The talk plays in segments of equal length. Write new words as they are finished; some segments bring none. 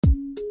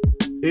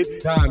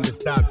It's time to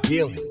stop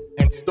dealing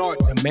and start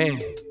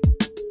demanding.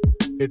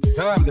 It's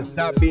time to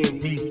stop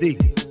being PC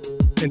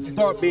and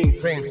start being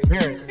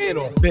transparent and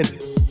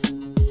authentic.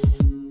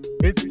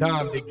 It's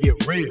time to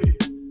get real.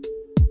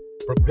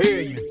 Prepare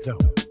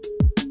yourself.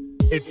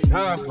 It's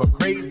time for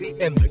Crazy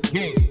and the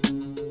King.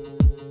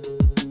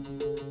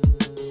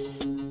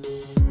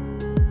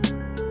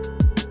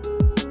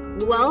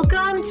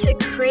 Welcome to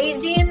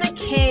Crazy and the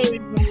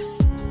King,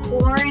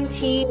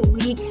 Quarantine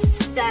Week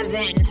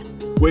 7.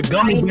 With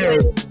gummy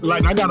bears,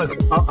 like I got a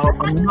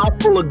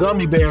mouthful of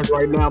gummy bears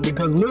right now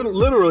because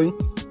literally,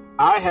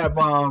 I have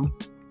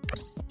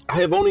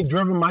only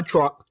driven my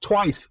truck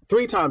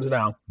three times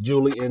now,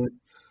 Julie, in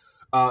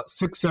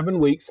 6-7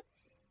 weeks,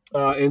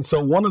 and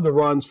so one of the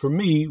runs for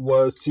me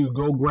was to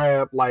go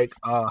grab like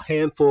a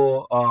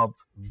handful of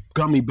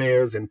gummy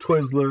bears and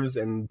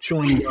Twizzlers and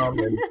chewing gum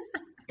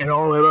and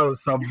all that other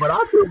stuff. But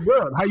I feel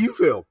good. How you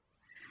feel?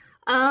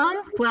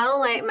 Well,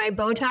 like my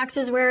Botox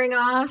is wearing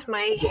off.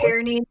 My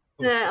hair needs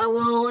a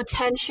little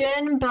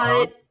attention,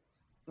 but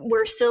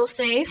we're still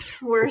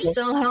safe. We're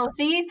still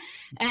healthy,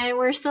 and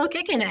we're still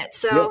kicking it.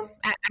 So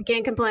I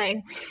can't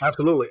complain.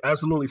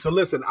 Absolutely. So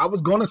listen, I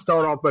was going to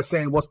start off by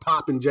saying what's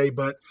poppin', Jay,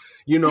 but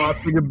I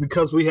figured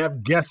because we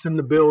have guests in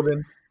the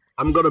building,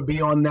 I'm going to be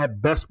on that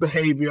best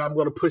behavior. I'm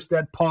going to push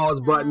that pause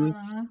button.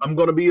 I'm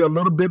going to be a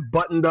little bit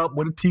buttoned up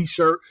with a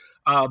T-shirt.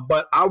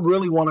 But I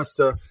really want us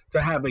to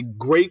have a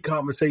great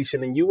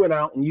conversation. And you went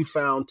out and you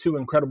found two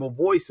incredible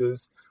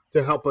voices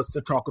to help us to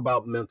talk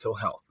about mental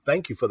health.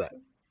 Thank you for that.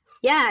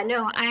 Yeah,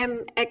 no,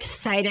 I'm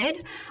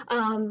excited.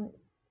 I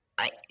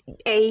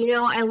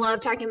love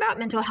talking about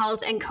mental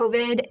health and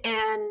COVID,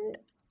 and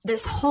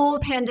this whole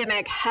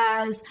pandemic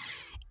has,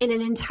 in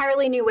an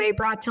entirely new way,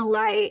 brought to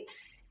light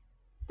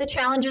the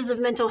challenges of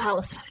mental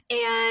health.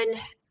 And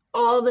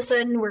all of a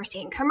sudden, we're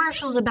seeing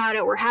commercials about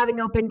it. We're having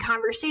open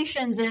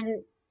conversations,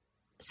 and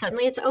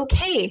suddenly it's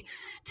okay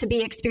to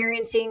be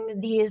experiencing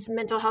these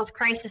mental health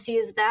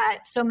crises that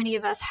so many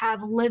of us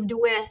have lived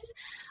with,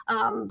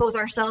 both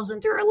ourselves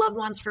and through our loved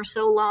ones for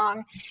so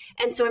long.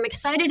 And so I'm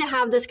excited to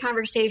have this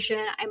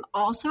conversation. I'm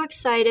also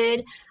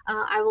excited,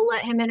 I will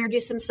let him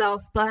introduce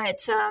himself,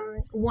 but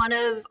one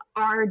of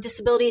our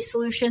Disability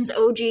Solutions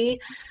OG,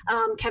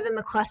 Kevin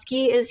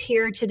McCluskey, is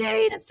here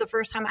today. And it's the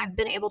first time I've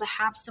been able to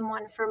have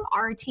someone from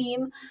our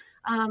team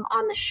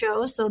on the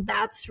show. So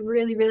that's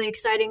really, really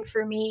exciting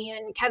for me.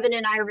 And Kevin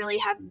and I really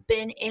have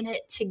been in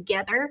it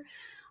together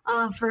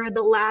for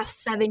the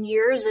last 7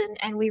 years,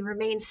 and we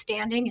remain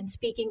standing and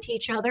speaking to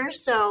each other.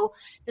 So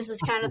this is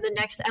kind of the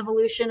next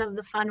evolution of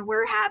the fun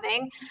we're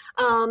having.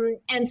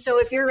 And so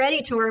if you're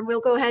ready, Tor,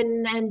 we'll go ahead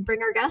and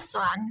bring our guests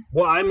on.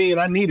 Well, I mean,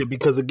 I need it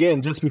because,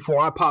 again, just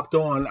before I popped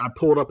on, I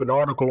pulled up an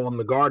article on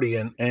The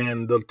Guardian,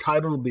 and the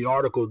title of the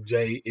article,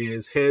 Jay,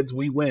 is Heads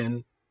We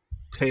Win,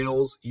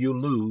 Tails You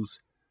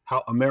Lose,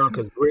 How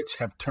America's Rich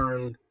Have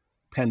Turned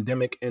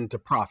Pandemic into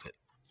Profit.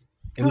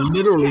 And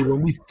literally,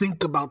 when we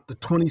think about the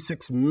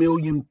 26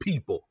 million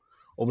people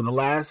over the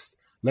last,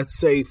 let's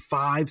say,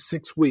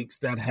 5-6 weeks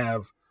that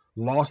have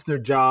lost their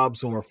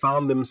jobs or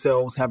found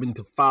themselves having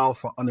to file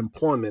for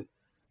unemployment,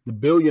 the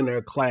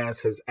billionaire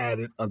class has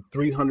added a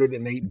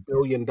 $308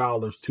 billion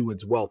to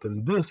its wealth.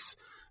 And this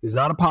is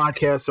not a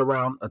podcast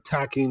around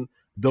attacking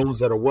those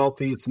that are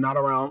wealthy. It's not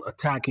around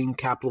attacking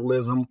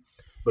capitalism,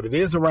 but it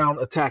is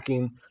around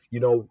attacking,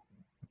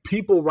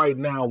 people right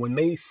now, when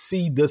they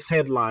see this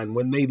headline,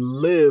 when they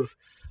live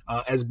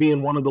as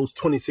being one of those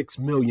 26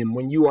 million,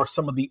 when you are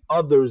some of the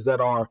others that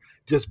are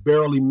just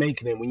barely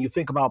making it, when you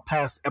think about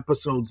past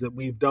episodes that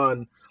we've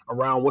done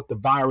around what the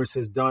virus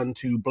has done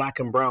to Black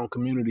and brown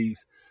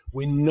communities,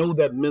 we know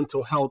that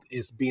mental health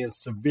is being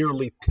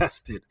severely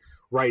tested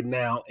right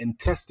now, and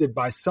tested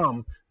by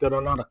some that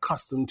are not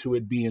accustomed to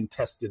it being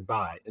tested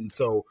by. And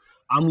so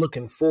I'm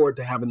looking forward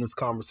to having this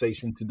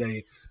conversation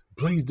today.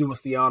 Please do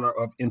us the honor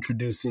of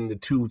introducing the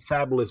two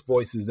fabulous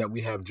voices that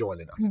we have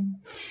joining us.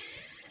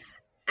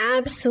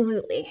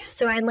 Absolutely.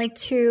 So I'd like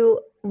to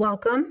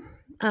welcome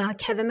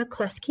Kevin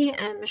McCluskey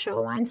and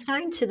Michelle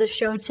Weinstein to the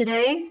show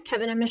today.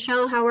 Kevin and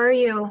Michelle, how are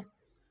you?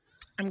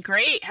 I'm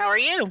great. How are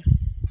you?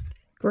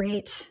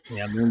 Great.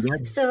 Yeah, I'm doing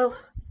good. So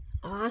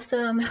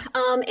awesome.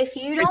 If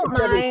you don't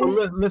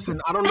mind, listen,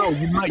 I don't know.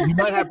 You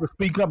might have to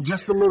speak up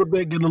just a little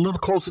bit, get a little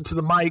closer to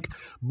the mic.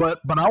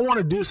 But I want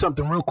to do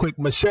something real quick.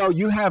 Michelle,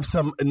 you have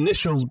some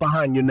initials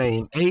behind your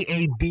name,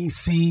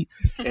 AADC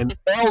and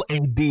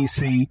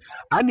LADC.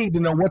 I need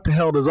to know what the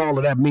hell does all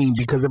of that mean,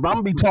 because if I'm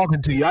gonna be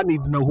talking to you, I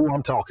need to know who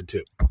I'm talking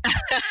to.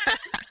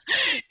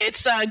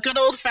 It's a good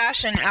old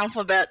fashioned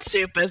alphabet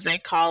soup, as they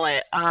call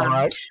it. All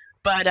right.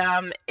 But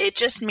it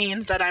just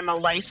means that I'm a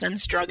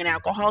licensed drug and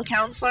alcohol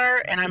counselor,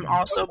 and I'm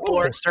also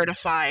board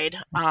certified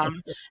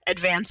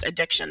advanced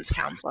addictions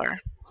counselor.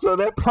 So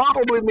that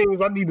probably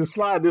means I need to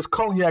slide this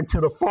cognac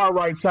to the far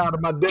right side of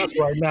my desk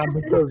right now,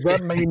 because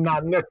that may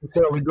not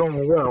necessarily go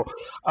well.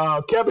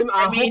 Kevin,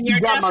 I mean,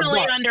 you're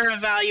definitely under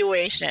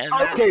evaluation.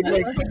 Okay,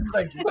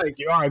 thank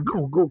you. All right,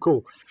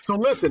 cool. So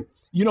listen,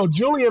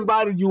 Julie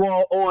invited you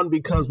all on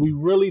because we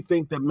really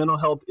think that mental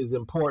health is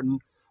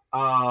important.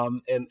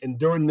 And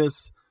during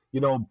this,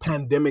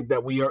 pandemic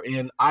that we are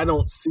in, I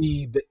don't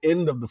see the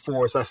end of the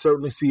forest. I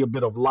certainly see a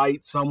bit of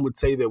light. Some would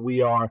say that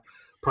we are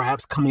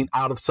perhaps coming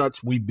out of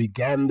such. We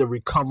began the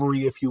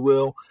recovery, if you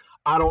will.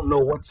 I don't know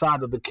what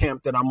side of the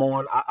camp that I'm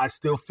on. I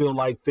still feel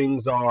like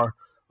things are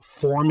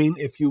forming,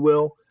 if you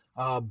will.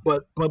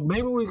 But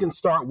maybe we can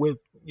start with,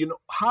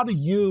 how do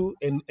you,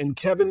 and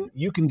Kevin,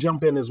 you can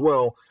jump in as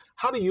well.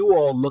 How do you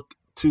all look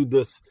to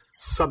this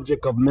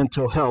subject of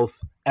mental health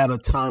at a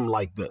time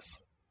like this?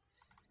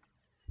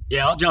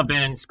 Yeah, I'll jump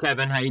in. It's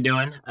Kevin. How you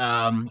doing?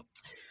 I was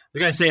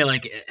gonna say,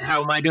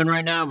 how am I doing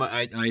right now?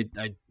 I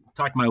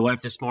talked to my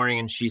wife this morning,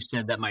 and she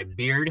said that my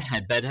beard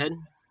had bedhead.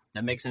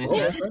 That makes any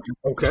sense?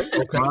 Okay.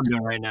 That's what I'm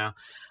doing right now.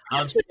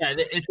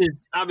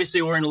 It's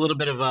obviously we're in a little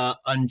bit of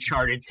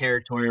uncharted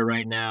territory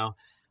right now.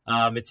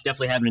 It's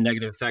definitely having a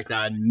negative effect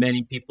on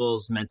many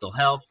people's mental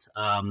health.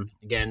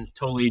 Again,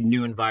 totally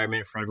new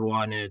environment for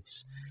everyone.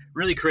 It's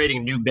really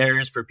creating new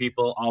barriers for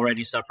people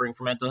already suffering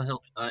from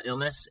mental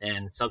illness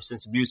and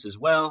substance abuse as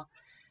well.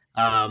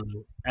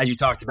 As you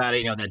talked about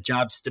it, that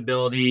job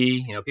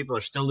stability, people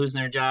are still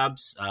losing their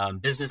jobs,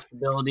 business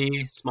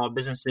stability, small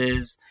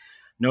businesses,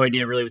 no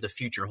idea really what the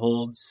future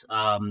holds.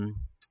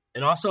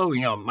 And also,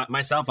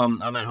 myself,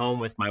 I'm at home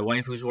with my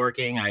wife who's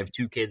working. I have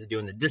 2 kids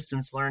doing the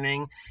distance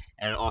learning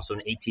and also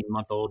an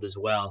 18-month-old as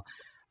well.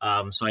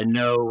 So I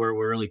know we're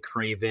really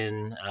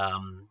craving,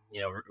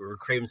 we're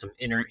craving some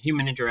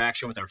human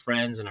interaction with our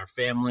friends and our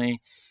family.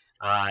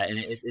 And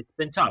it's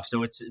been tough.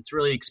 So it's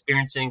really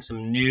experiencing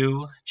some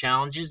new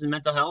challenges in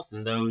mental health,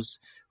 and those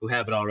who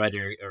have it already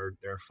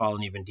are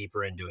falling even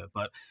deeper into it.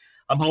 But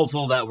I'm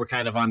hopeful that we're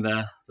kind of on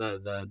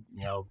the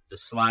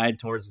slide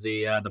towards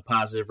the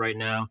positive right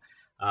now.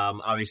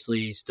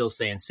 Obviously still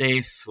staying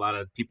safe. A lot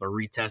of people are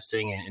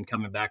retesting and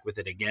coming back with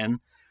it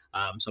again.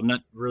 So I'm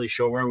not really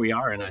sure where we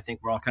are, and I think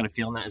we're all kind of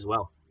feeling that as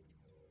well.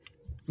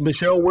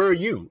 Michelle, where are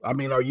you? I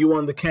mean, are you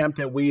on the camp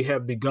that we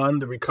have begun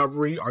the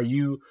recovery? Are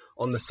you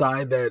on the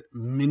side that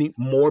many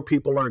more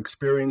people are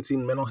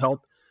experiencing mental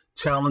health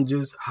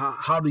challenges?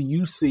 How do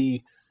you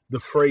see the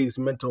phrase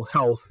mental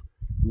health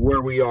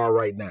where we are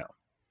right now?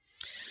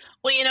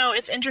 Well,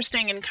 it's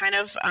interesting and kind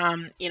of,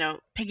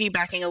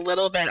 piggybacking a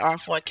little bit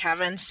off what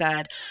Kevin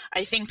said.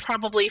 I think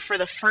probably for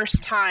the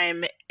first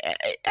time,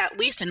 at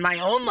least in my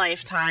own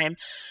lifetime,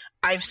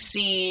 I've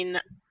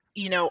seen,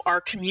 our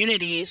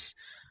communities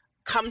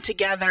come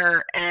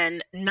together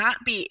and not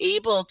be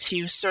able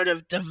to sort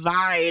of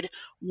divide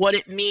what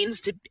it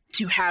means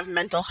to have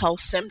mental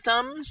health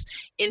symptoms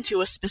into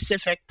a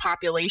specific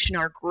population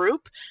or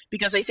group,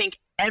 because I think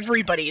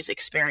everybody's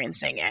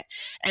experiencing it.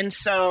 And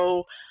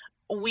so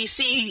we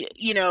see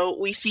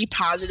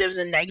positives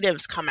and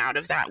negatives come out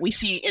of that. We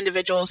see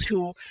individuals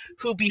who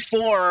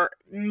before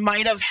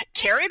might have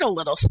carried a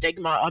little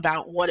stigma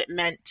about what it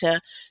meant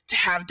to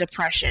have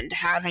depression, to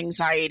have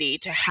anxiety,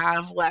 to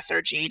have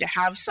lethargy, to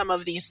have some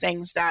of these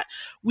things that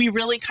we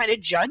really kind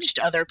of judged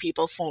other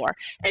people for.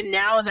 And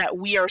now that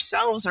we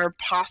ourselves are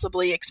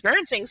possibly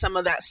experiencing some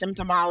of that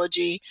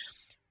symptomology,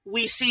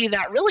 we see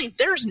that really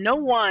there's no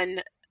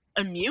one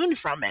immune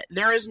from it.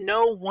 There is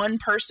no one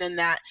person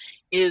that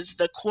is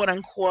the quote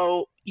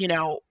unquote,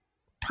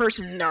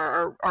 person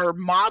or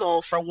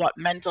model for what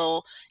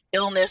mental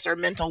illness or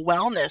mental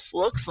wellness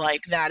looks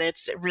like, that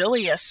it's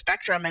really a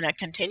spectrum and a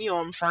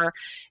continuum for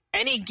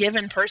any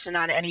given person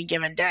on any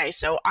given day.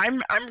 So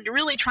I'm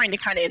really trying to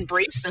kind of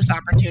embrace this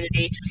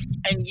opportunity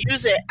and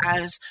use it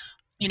as,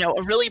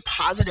 a really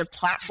positive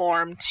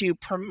platform to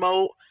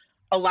promote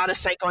a lot of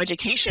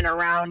psychoeducation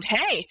around,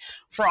 hey,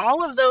 for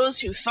all of those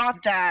who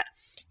thought that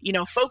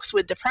folks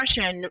with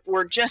depression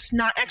were just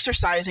not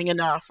exercising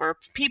enough, or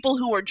people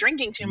who were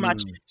drinking too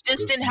much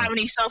just didn't have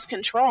any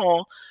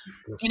self-control.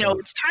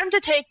 It's time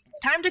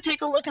to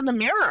take a look in the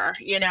mirror,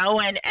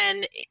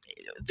 and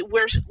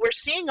we're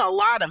seeing a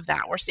lot of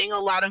that. We're seeing a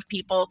lot of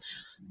people,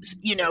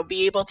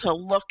 be able to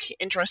look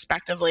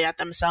introspectively at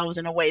themselves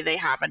in a way they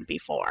haven't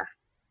before.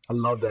 I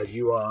love that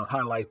you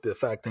highlight the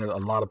fact that a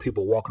lot of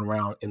people walking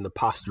around in the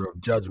posture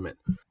of judgment.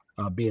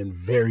 Being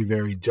very,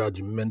 very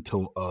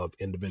judgmental of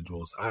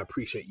individuals. I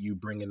appreciate you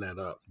bringing that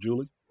up.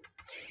 Julie?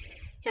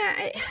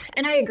 Yeah,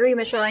 and I agree,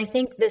 Michelle. I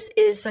think this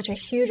is such a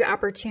huge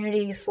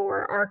opportunity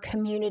for our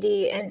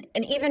community. And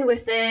even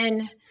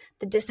within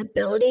the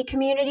disability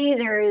community,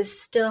 there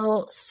is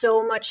still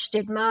so much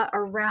stigma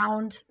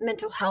around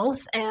mental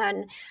health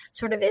and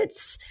sort of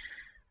its,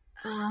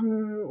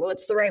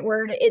 what's the right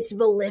word? Its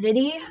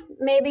validity,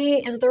 maybe,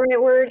 is the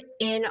right word,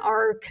 in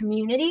our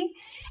community.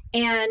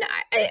 And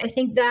I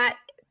think that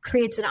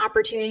creates an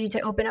opportunity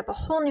to open up a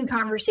whole new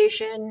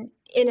conversation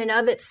in and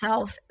of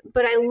itself.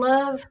 But I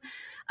love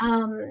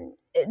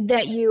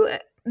that you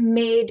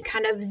made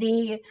kind of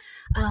the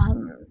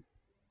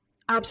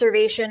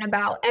observation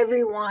about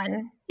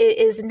everyone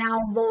is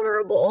now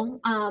vulnerable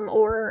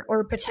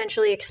or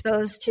potentially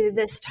exposed to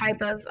this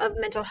type of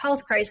mental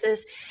health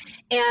crisis.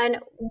 And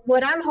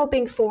what I'm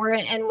hoping for,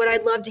 and what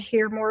I'd love to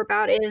hear more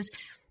about, is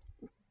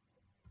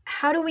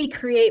how do we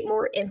create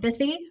more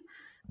empathy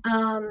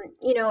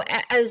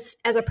As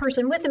a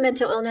person with a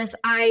mental illness,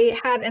 I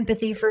have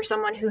empathy for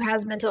someone who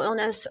has mental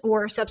illness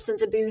or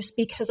substance abuse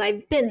because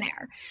I've been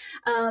there.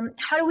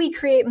 How do we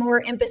create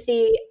more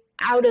empathy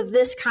out of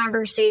this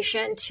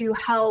conversation to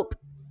help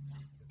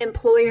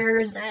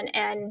employers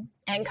and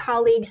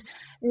colleagues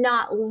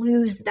not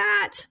lose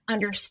that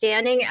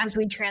understanding as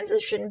we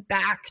transition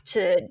back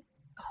to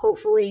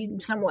hopefully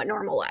somewhat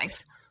normal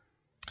life?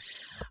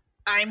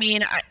 I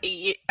mean,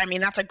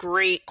 that's a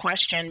great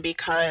question,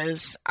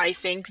 because I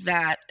think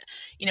that,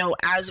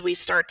 as we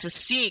start to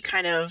see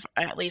kind of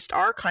at least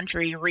our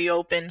country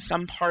reopen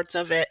some parts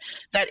of it,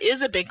 that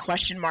is a big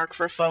question mark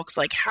for folks.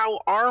 Like, how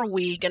are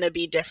we going to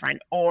be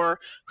different, or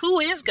who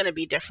is going to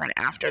be different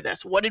after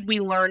this? What did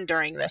we learn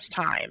during this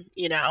time?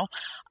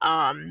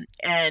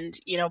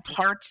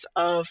 Parts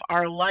of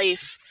our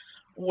life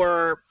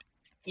were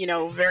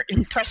very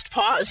pressed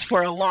pause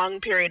for a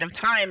long period of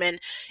time. And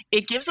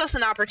it gives us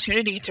an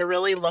opportunity to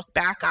really look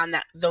back on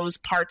those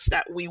parts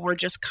that we were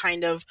just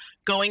kind of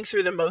going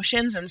through the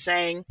motions and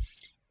saying,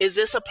 is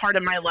this a part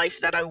of my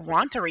life that I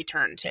want to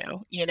return to,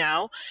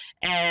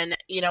 And,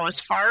 as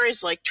far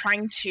as like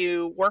trying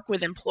to work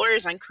with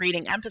employers on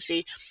creating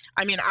empathy,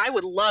 I mean, I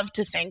would love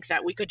to think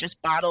that we could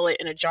just bottle it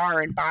in a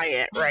jar and buy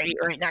it right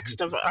next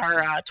to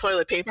our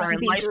toilet paper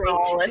and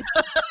Lysol. And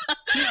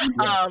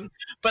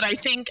but I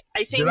think.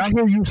 Did I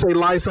hear you say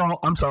Lysol?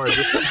 I'm sorry.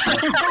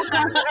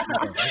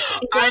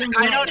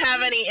 I don't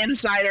have any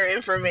insider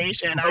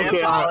information.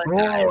 Okay, I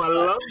apologize. I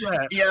love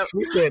that. Yep.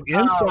 She said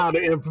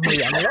insider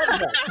information. I love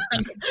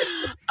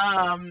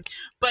that.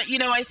 But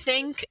I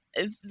think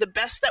the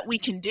best that we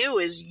can do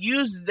is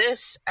use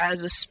this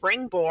as a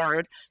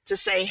springboard to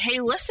say,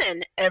 hey,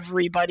 listen,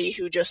 everybody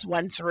who just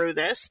went through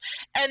this.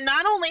 And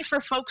not only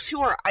for folks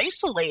who are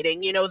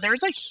isolating,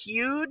 there's a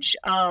huge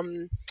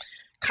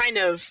kind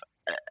of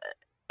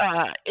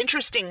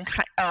interesting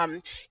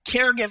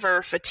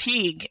caregiver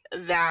fatigue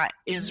that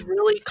is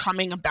really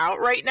coming about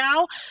right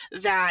now,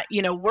 that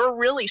we're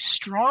really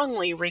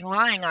strongly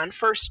relying on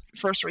first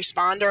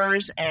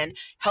responders and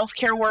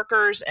healthcare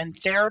workers and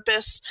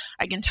therapists.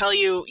 I can tell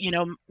you,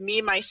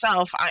 me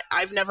myself,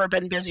 I've never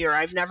been busier.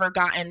 I've never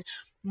gotten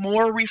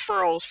more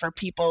referrals for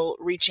people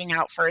reaching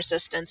out for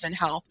assistance and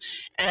help.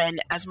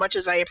 And as much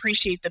as I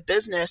appreciate the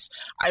business,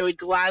 I would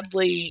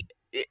gladly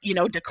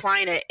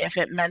decline it if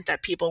it meant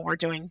that people were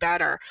doing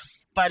better,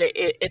 but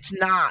it's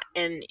not.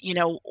 And,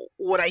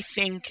 what I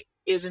think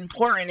is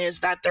important is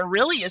that there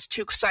really is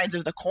two sides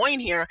of the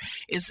coin here.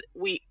 Is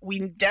we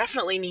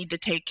definitely need to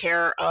take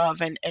care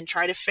of and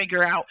try to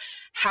figure out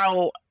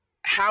how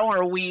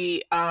are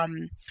we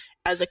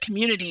as a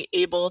community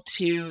able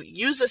to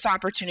use this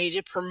opportunity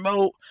to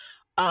promote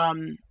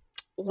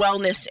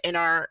wellness in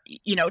our,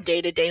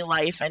 day-to-day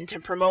life, and to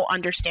promote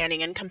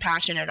understanding and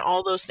compassion and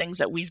all those things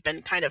that we've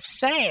been kind of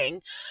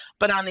saying.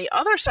 But on the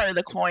other side of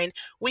the coin,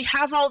 we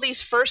have all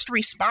these first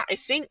respond. I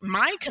think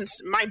my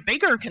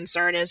bigger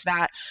concern is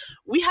that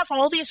we have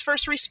all these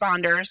first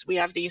responders, we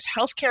have these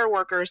healthcare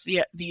workers,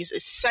 these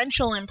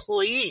essential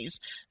employees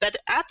that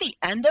at the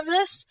end of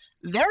this,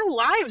 their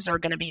lives are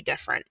going to be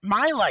different.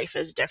 My life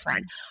is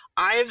different.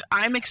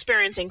 I'm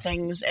experiencing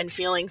things and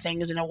feeling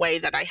things in a way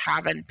that I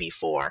haven't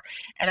before.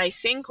 And I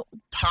think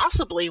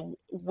possibly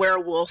where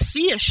we'll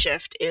see a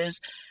shift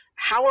is,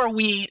 how are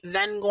we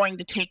then going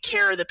to take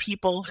care of the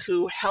people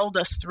who held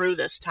us through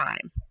this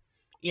time?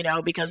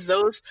 Because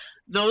that's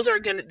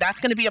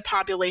going to be a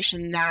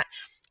population that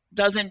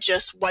doesn't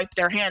just wipe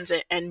their hands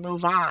and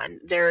move on.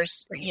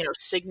 There's,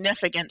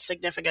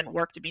 significant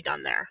work to be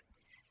done there.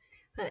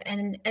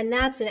 And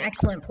that's an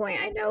excellent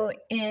point. I know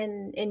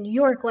in New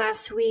York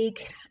last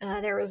week,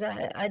 there was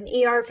an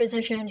ER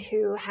physician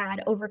who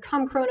had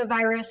overcome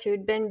coronavirus,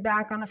 who'd been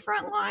back on the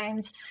front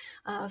lines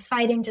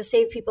fighting to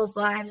save people's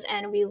lives,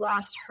 and we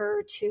lost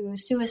her to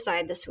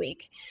suicide this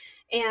week.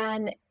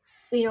 And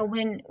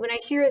when I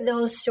hear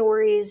those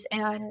stories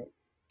and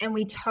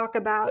we talk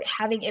about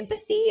having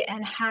empathy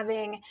and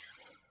having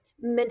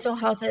mental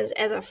health as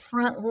a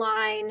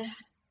frontline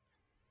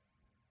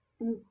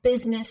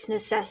business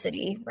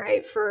necessity,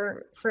 right,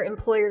 for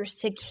employers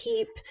to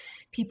keep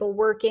people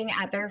working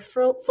at their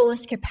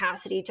fullest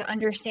capacity, to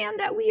understand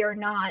that we are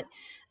not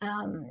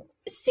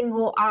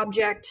single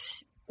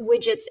object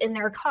widgets in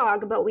their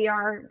cog, but we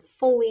are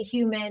fully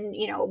human,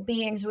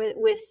 beings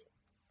with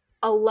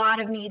a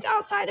lot of needs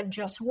outside of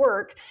just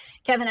work.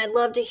 Kevin, I'd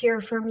love to hear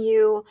from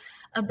you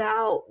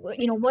about,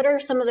 what are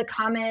some of the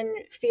common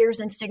fears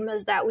and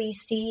stigmas that we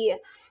see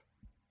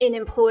in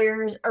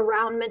employers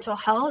around mental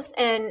health,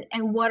 and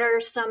what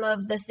are some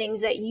of the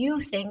things that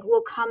you think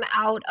will come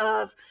out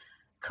of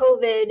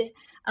COVID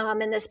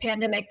and this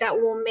pandemic that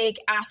will make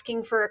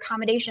asking for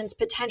accommodations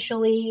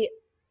potentially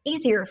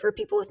easier for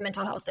people with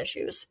mental health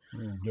issues?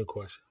 Good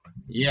question.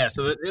 Yeah,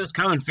 so those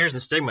common fears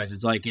and stigmas,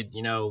 it's like,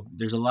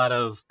 there's a lot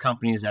of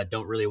companies that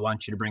don't really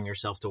want you to bring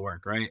yourself to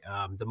work, right?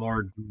 The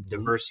more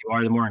diverse you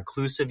are, the more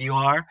inclusive you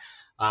are,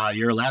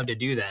 you're allowed to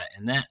do that.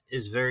 And that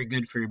is very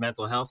good for your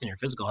mental health and your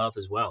physical health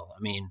as well.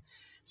 I mean,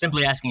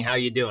 simply asking how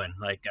you doing.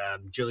 Like,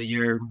 Julie,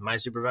 you're my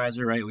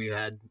supervisor, right? We've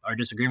had our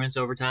disagreements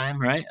over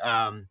time, right?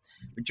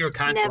 But you're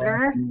constantly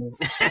Never.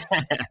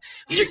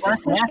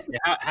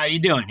 How you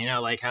doing?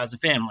 Like, how's the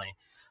family?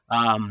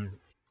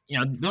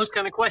 Those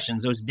kind of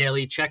questions, those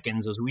daily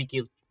check-ins, those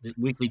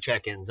weekly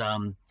check-ins,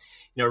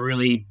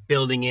 really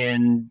building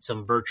in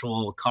some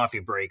virtual coffee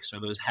breaks or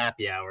those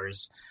happy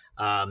hours,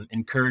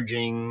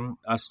 encouraging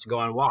us to go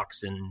on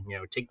walks and,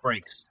 take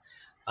breaks.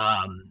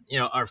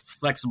 Our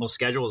flexible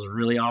schedule is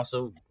really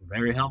also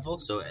very helpful.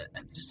 So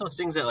just those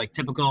things that like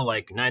typical,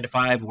 like 9 to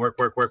 5, work,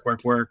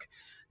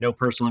 no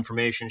personal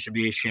information should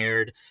be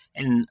shared.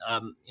 And,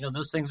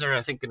 those things are,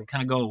 I think, going to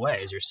kind of go away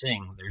as you're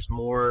seeing. There's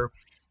more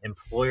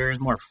employers,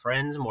 more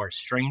friends, more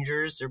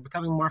strangers. They're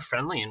becoming more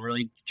friendly and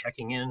really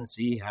checking in and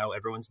see how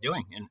everyone's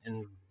doing.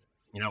 And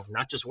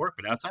not just work,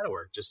 but outside of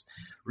work, just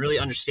really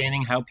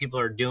understanding how people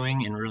are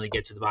doing and really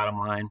get to the bottom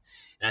line.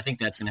 And I think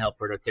that's going to help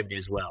productivity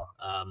as well.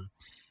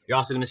 You're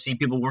also going to see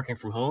people working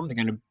from home. They're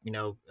going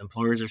to,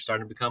 employers are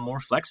starting to become more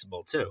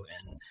flexible too.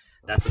 And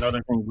that's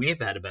another thing we've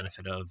had a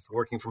benefit of,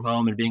 working from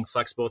home and being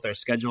flexible with our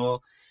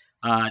schedule.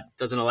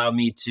 Doesn't allow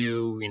me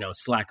to,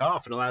 slack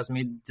off. It allows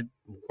me to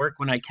work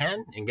when I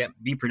can and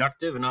be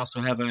productive, and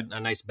also have a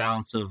nice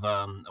balance of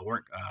a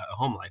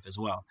home life as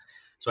well.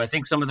 So I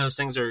think some of those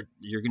things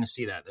you're going to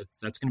see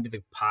that's going to be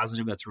the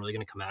positive that's really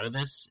going to come out of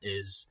this,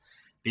 is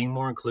being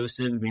more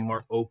inclusive, being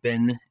more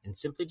open, and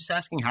simply just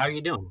asking, how are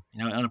you doing?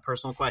 On a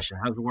personal question,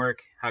 how's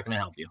work? How can I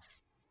help you?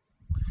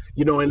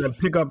 And to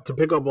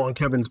pick up on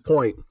Kevin's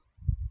point,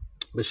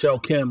 Michelle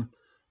Kim,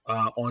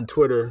 on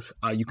Twitter,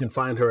 you can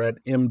find her at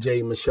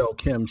MJ Michelle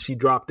Kim. She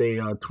dropped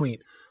a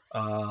tweet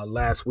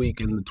last week,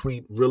 and the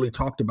tweet really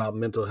talked about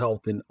mental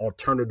health and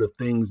alternative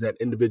things that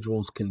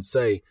individuals can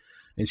say.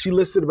 And she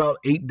listed about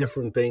 8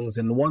 different things.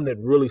 And the one that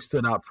really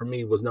stood out for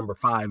me was number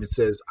 5. It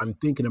says, "I'm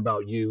thinking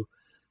about you.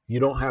 You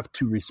don't have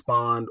to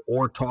respond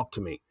or talk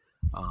to me."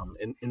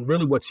 And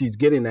really what she's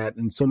getting at,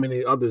 and so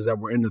many others that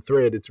were in the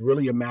thread, it's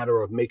really a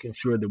matter of making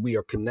sure that we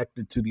are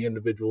connected to the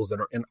individuals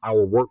that are in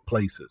our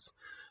workplaces,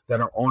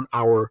 that are on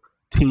our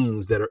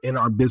teams, that are in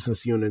our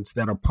business units,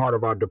 that are part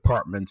of our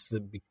departments.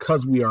 That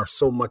because we are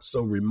so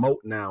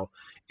remote now,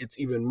 it's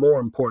even more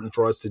important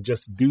for us to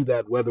just do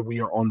that, whether we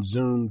are on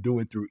Zoom, do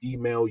it through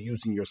email,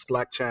 using your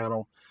Slack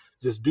channel,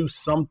 just do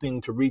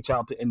something to reach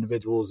out to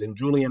individuals. And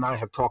Julie and I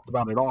have talked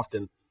about it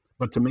often,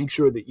 but to make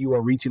sure that you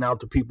are reaching out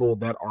to people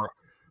that are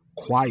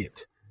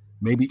quiet,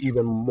 maybe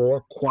even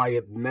more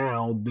quiet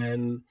now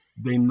than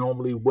they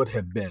normally would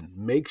have been.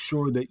 Make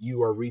sure that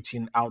you are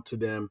reaching out to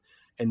them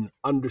and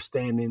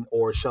understanding,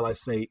 or shall I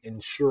say,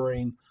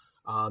 ensuring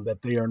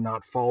that they are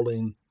not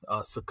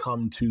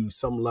succumb to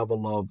some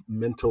level of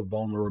mental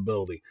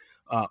vulnerability.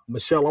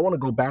 Michelle, I want to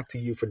go back to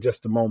you for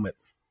just a moment,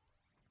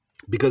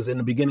 because in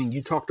the beginning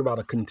you talked about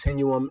a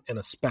continuum and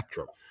a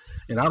spectrum.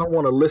 And I don't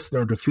want a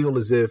listener to feel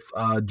as if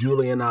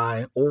Julie and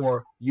I,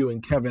 or you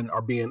and Kevin,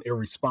 are being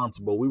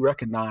irresponsible. We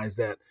recognize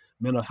that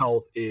mental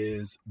health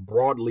is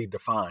broadly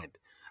defined.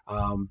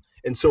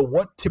 And so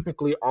what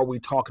typically are we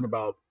talking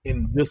about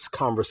in this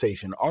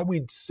conversation? Are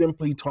we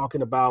simply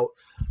talking about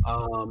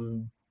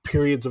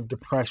periods of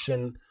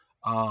depression,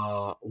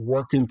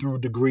 working through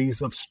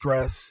degrees of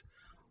stress?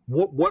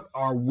 What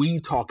are we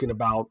talking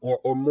about,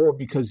 or more,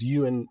 because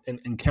you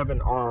and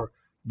Kevin are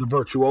the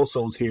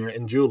virtuosos here,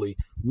 and Julie,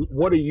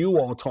 what are you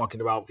all talking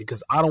about?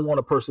 Because I don't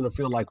want a person to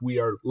feel like we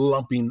are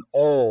lumping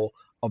all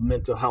of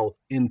mental health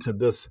into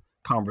this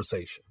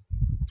conversation.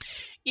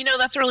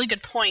 That's a really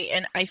good point.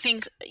 And I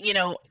think,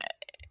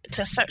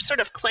 to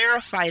sort of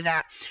clarify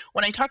that,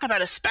 when I talk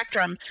about a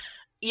spectrum,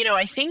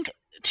 I think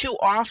too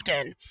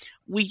often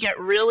we get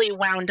really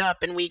wound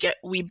up and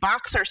we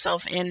box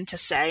ourselves in to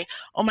say,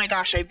 oh my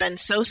gosh, I've been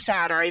so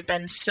sad, or I've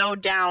been so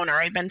down, or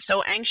I've been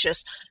so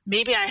anxious.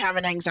 Maybe I have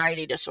an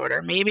anxiety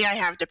disorder. Maybe I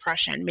have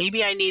depression.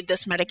 Maybe I need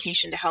this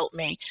medication to help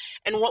me.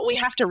 And what we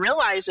have to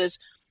realize is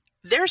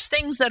there's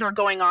things that are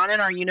going on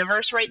in our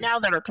universe right now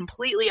that are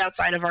completely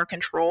outside of our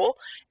control.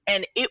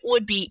 And it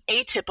would be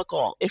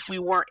atypical if we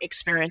weren't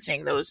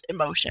experiencing those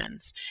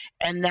emotions,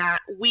 and that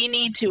we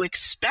need to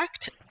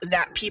expect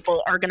that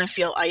people are going to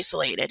feel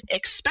isolated,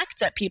 expect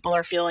that people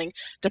are feeling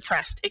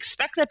depressed,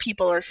 expect that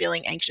people are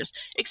feeling anxious,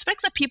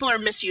 expect that people are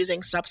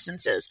misusing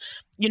substances.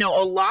 A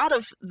lot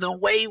of the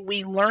way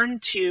we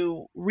learned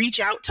to reach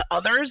out to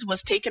others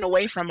was taken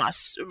away from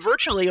us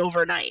virtually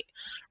overnight,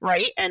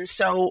 right? And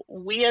so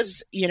we,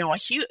 as, a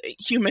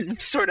human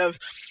sort of,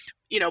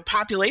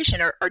 population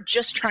are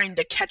just trying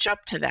to catch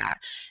up to that.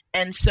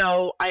 And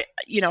so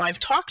I've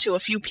talked to a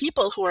few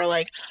people who are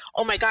like,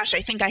 oh my gosh,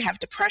 I think I have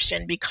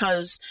depression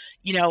because,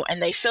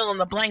 and they fill in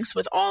the blanks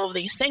with all of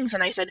these things.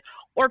 And I said,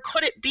 or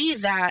could it be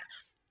that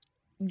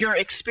you're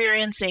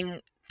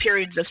experiencing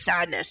periods of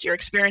sadness, you're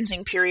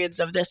experiencing periods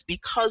of this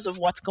because of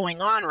what's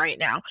going on right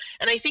now?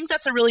 And I think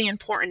that's a really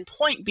important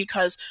point,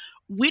 because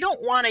we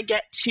don't want to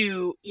get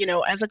to,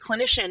 as a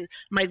clinician,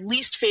 my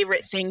least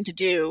favorite thing to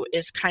do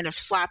is kind of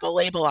slap a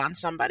label on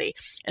somebody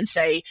and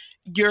say,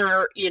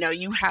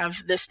 you have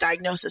this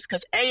diagnosis,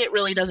 because it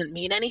really doesn't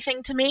mean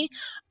anything to me.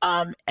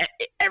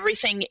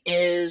 Everything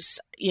is,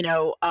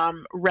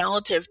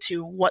 relative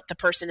to what the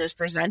person is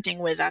presenting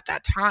with at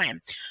that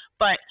time.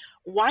 But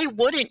why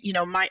wouldn't,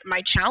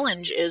 my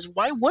challenge is,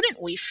 why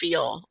wouldn't we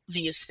feel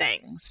these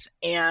things?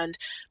 And,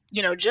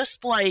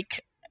 just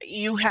like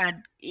you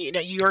had,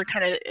 you're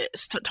kind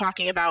of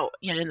talking about,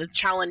 the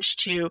challenge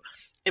to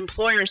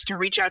employers to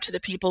reach out to the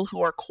people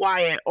who are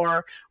quiet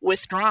or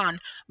withdrawn,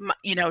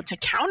 to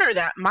counter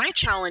that, my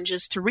challenge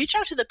is to reach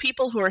out to the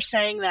people who are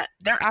saying that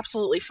they're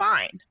absolutely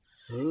fine.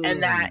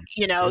 And that,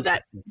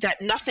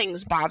 that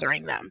nothing's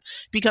bothering them.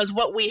 Because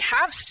what we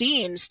have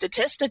seen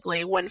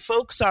statistically, when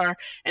folks are,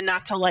 and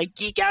not to like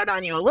geek out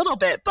on you a little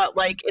bit, but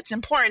like it's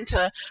important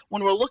to,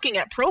 when we're looking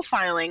at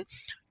profiling,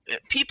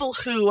 people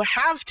who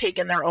have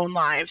taken their own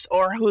lives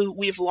or who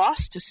we've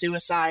lost to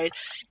suicide,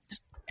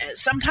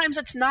 sometimes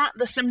it's not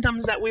the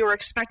symptoms that we were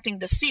expecting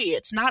to see.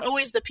 It's not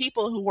always the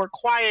people who were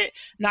quiet,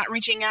 not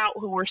reaching out,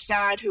 who were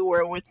sad, who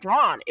were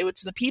withdrawn. It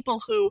was the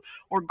people who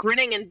were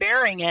grinning and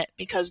bearing it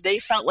because they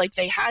felt like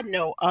they had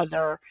no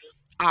other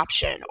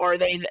option, or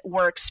they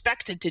were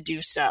expected to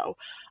do so.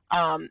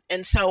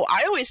 And so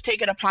I always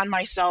take it upon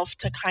myself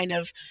to kind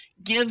of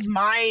give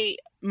my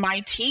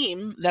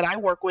team that I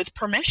work with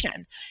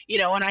permission,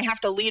 and I have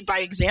to lead by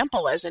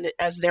example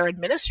as their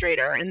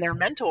administrator and their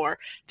mentor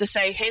to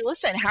say, hey,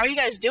 listen, how are you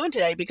guys doing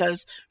today?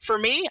 Because for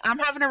me, I'm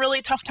having a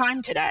really tough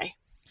time today.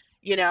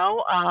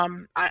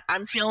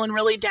 I'm feeling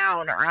really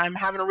down, or I'm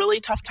having a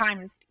really tough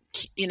time,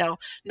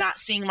 not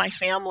seeing my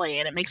family,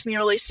 and it makes me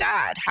really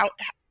sad. How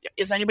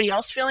is anybody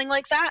else feeling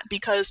like that?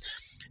 Because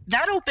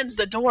that opens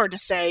the door to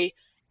say,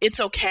 it's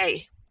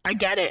okay. I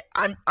get it.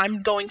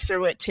 I'm going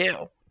through it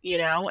too.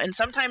 And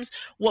sometimes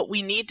what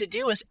we need to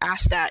do is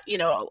ask that,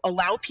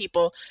 allow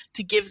people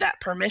to give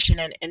that permission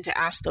and to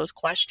ask those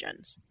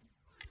questions.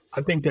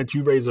 I think that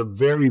you raise a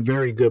very,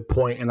 very good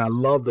point, and I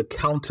love the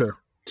counter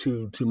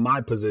to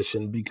my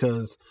position,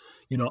 because,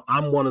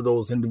 I'm one of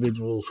those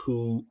individuals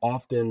who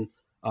often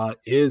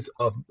is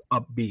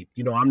upbeat.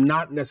 I'm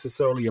not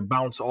necessarily a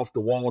bounce off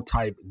the wall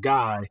type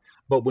guy,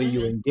 but when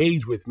you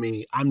engage with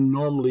me, I'm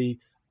normally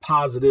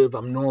positive.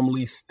 I'm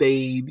normally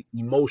stayed,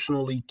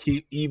 emotionally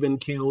even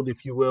keeled,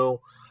 if you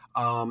will.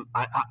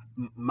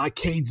 My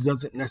cage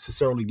doesn't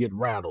necessarily get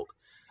rattled.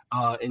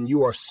 And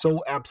you are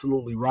so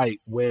absolutely right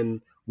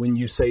when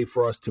you say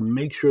for us to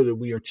make sure that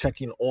we are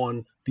checking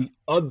on the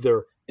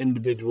other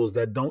individuals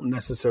that don't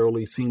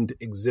necessarily seem to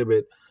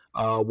exhibit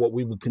what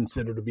we would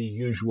consider to be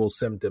usual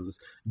symptoms.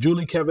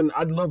 Julie, Kevin,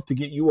 I'd love to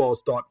get you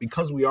all's thought,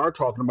 because we are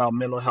talking about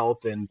mental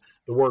health and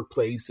the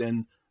workplace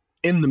and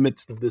in the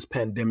midst of this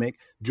pandemic.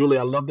 Julie,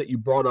 I love that you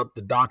brought up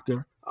the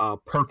doctor.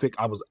 Perfect.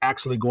 I was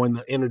actually going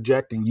to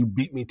interject and you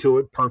beat me to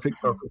it. Perfect.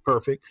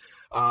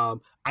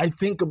 I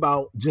think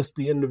about just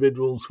the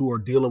individuals who are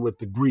dealing with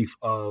the grief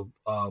of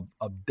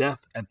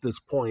death at this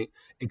point,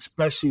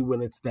 especially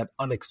when it's that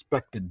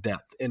unexpected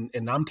death. And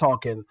I'm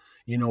talking,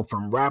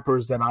 from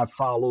rappers that I've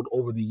followed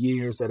over the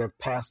years that have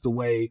passed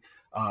away.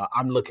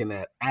 I'm looking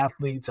at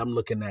athletes. I'm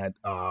looking at,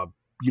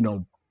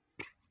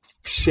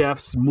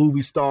 chefs,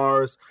 movie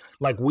stars.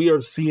 Like, we are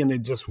seeing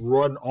it just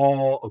run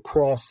all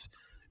across,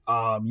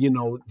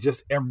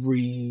 just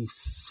every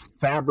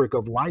fabric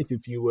of life,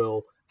 if you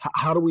will.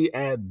 How do we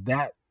add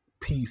that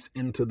piece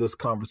into this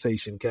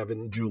conversation,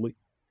 Kevin and Julie?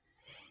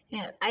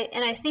 Yeah,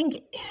 I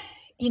think,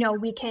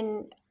 we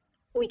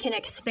can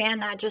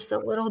expand that just a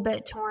little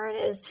bit,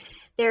 Torrin. Is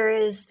there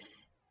is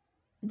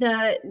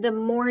the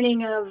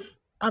mourning of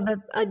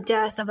a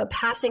death, of a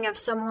passing of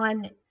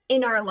someone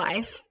in our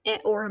life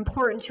or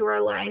important to our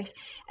life,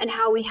 and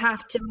how we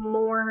have to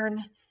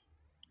mourn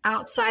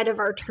outside of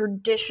our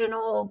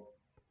traditional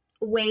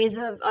ways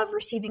of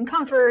receiving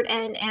comfort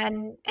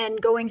and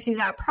going through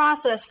that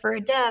process for a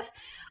death.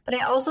 But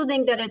I also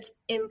think that it's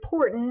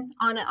important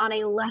on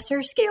a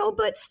lesser scale,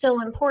 but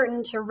still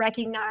important, to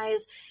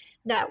recognize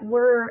that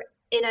we're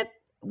in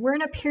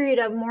a period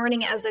of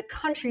mourning as a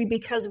country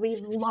because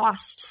we've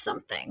lost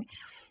something.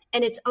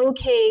 And it's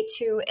okay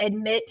to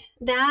admit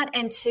that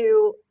and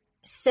to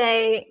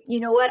say, you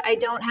know what, I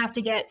don't have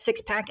to get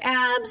 6-pack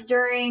abs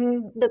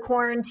during the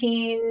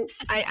quarantine.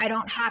 I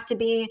don't have to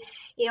be,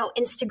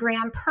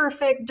 Instagram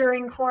perfect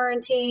during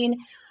quarantine,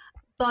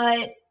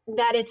 but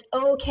that it's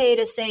okay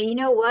to say, you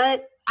know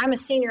what, I'm a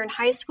senior in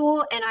high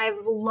school and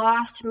I've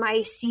lost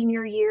my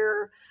senior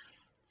year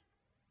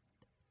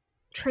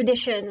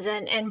traditions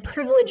and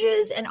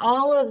privileges and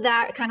all of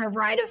that kind of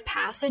rite of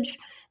passage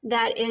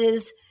that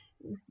is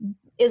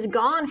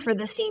gone for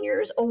the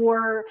seniors,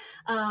 or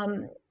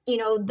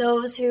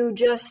those who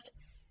just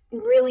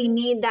really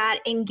need that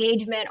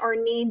engagement or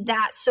need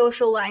that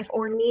social life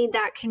or need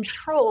that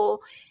control,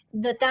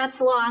 that's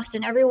lost,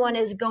 and everyone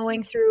is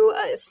going through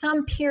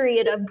some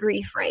period of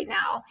grief right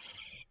now.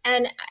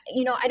 And,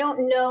 I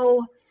don't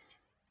know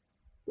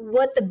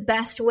what the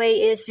best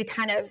way is to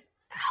kind of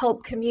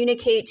help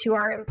communicate to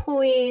our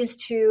employees,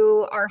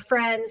 to our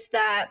friends,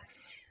 that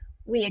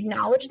we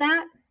acknowledge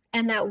that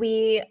and that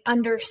we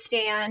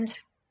understand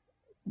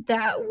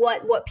that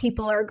what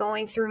people are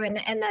going through,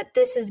 and that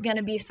this is going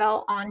to be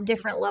felt on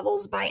different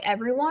levels by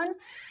everyone.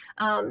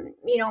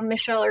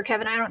 Michelle or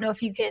Kevin, I don't know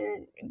if you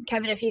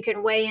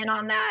can weigh in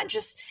on that,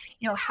 just,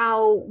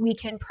 how we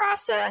can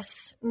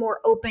process more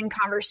open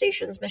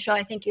conversations. Michelle,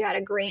 I think you had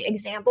a great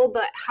example,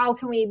 but how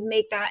can we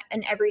make that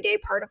an everyday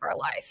part of our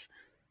life?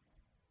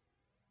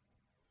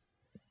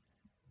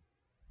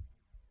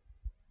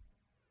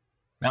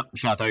 No,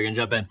 Michelle, I thought you were going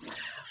to jump in.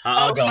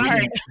 Oh,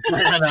 sorry.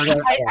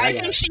 No, I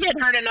think she had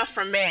heard enough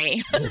from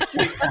me.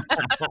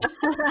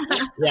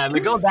 Yeah,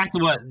 going back to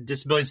what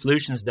Disability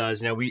Solutions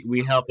does,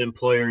 we help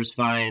employers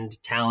find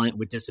talent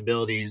with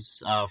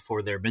disabilities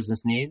for their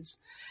business needs.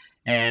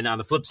 And on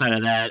the flip side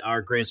of that,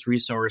 our greatest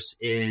resource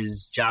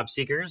is job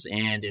seekers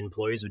and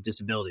employees with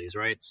disabilities,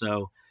 right?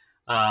 So,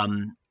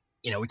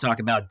 we talk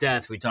about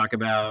death, we talk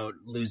about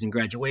losing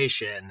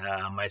graduation.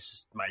 My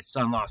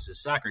son lost his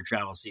soccer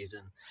travel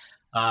season.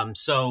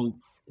 So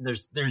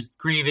there's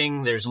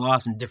grieving, there's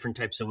loss in different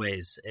types of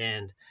ways.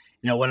 And,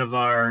 one of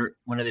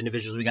the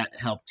individuals we got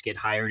helped to get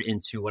hired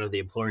into one of the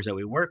employers that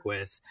we work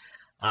with,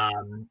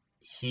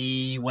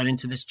 he went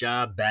into this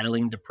job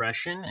battling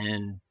depression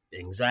and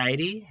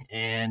anxiety,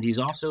 and he's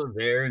also a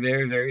very,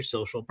 very, very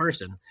social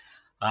person.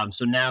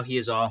 So now he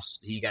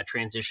got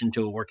transitioned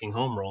to a working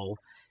home role,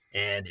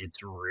 and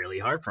it's really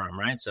hard for him,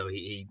 right? So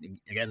he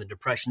again, the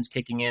depression's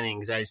kicking in,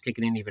 anxiety's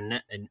kicking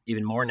in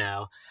even more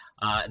now.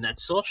 And that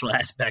social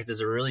aspect is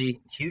a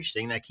really huge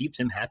thing that keeps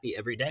him happy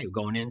every day,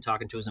 going in,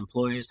 talking to his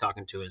employees,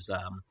 talking to his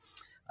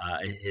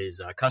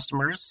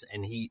customers.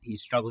 And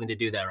he's struggling to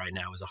do that right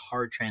now. It was a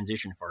hard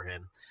transition for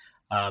him.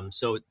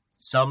 So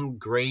some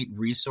great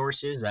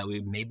resources that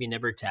we maybe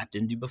never tapped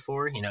into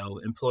before.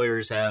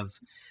 Employers have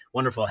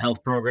wonderful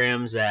health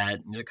programs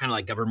that they're kind of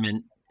like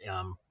government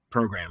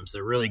programs.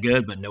 They're really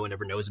good, but no one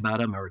ever knows about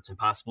them, or it's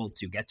impossible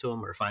to get to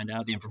them or find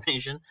out the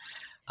information.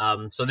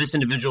 So this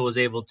individual was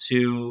able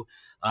to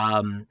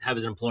have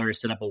his employer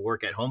set up a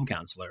work-at-home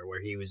counselor where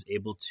he was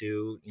able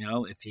to,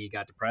 if he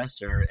got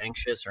depressed or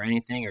anxious or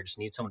anything, or just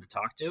need someone to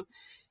talk to,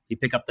 he'd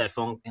pick up his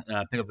phone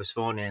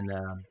and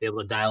be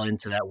able to dial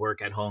into that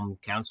work-at-home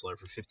counselor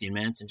for 15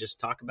 minutes and just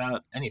talk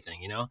about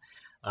anything,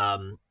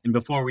 And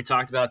before we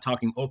talked about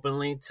talking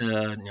openly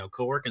to,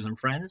 coworkers and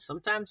friends,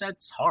 sometimes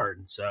that's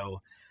hard.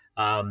 So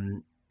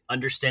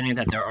understanding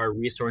that there are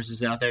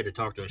resources out there to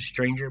talk to a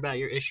stranger about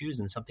your issues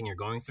and something you're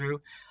going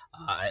through,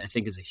 I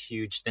think is a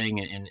huge thing.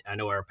 And I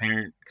know our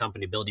parent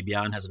company, Ability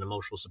Beyond, has an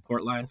emotional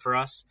support line for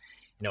us.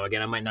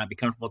 Again, I might not be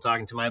comfortable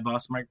talking to my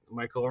boss,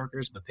 my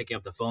coworkers, but picking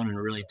up the phone and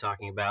really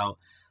talking about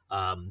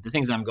the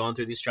things I'm going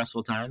through these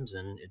stressful times,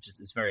 and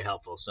it's very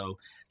helpful. So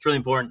it's really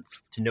important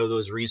to know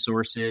those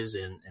resources,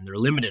 and they're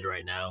limited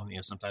right now.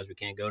 Sometimes we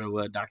can't go to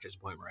a doctor's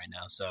appointment right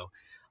now. So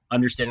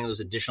understanding those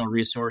additional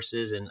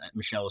resources, and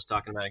Michelle was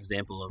talking about an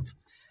example of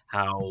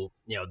how,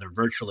 they're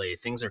virtually,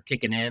 things are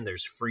kicking in.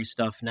 There's free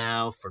stuff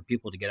now for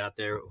people to get out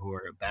there who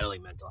are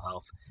battling mental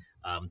health,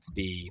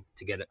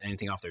 to get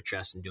anything off their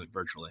chest and do it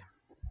virtually.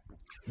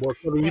 Well,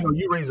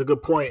 you raise a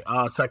good point.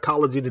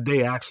 Psychology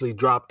Today actually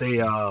dropped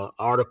a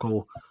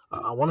article,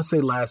 I want to say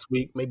last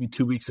week, maybe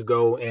 2 weeks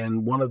ago,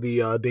 and one of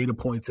the data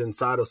points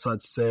inside of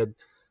such said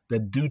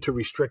that due to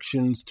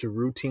restrictions to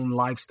routine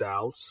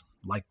lifestyles,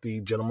 like the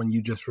gentleman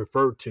you just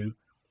referred to,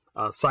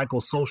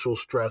 psychosocial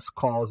stress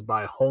caused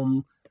by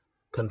home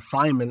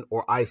confinement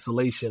or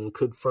isolation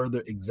could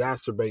further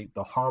exacerbate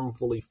the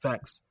harmful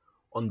effects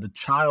on the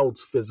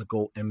child's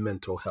physical and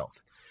mental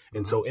health.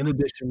 And so in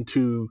addition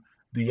to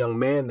the young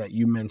man that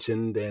you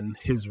mentioned and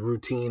his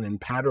routine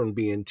and pattern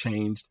being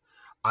changed,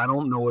 I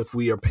don't know if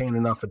we are paying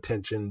enough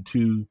attention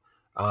to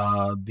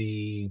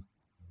the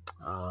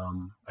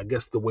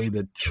way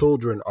that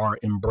children are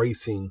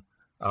embracing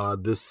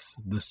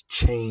this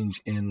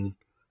change in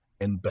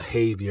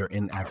behavior,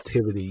 in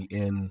activity,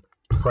 in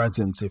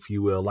presence, if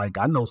you will. Like,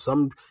 I know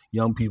some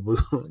young people,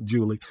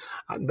 Julie,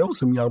 I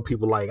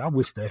I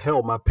wish the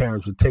hell my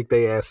parents would take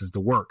their asses to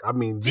work. I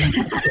mean,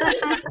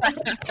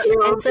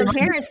 and some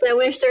parents that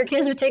wish their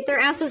kids would take their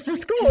asses to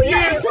school.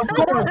 Yes,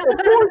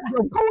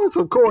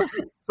 of course.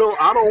 So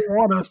I don't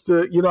want us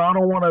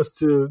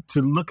to,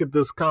 to look at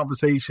this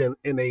conversation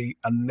in a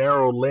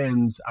narrow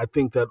lens. I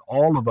think that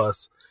all of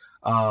us,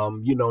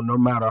 no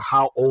matter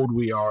how old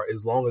we are,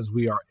 as long as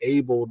we are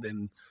able,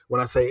 and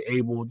when I say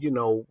able,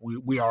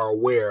 we are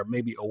aware,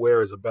 maybe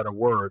aware is a better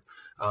word.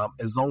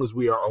 As long as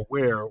we are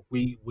aware,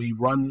 we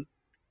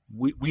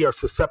are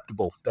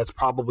susceptible. That's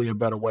probably a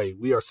better way.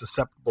 We are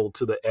susceptible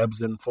to the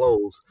ebbs and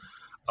flows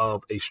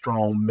of a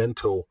strong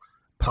mental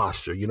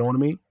posture. You know what I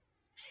mean?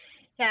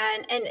 Yeah.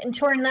 And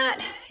toward that,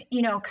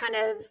 kind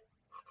of,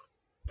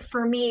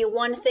 for me,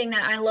 one thing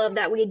that I love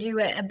that we do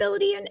at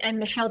Ability, and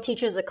Michelle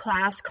teaches a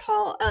class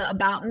called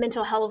about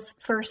mental health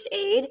first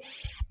aid.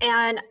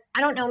 And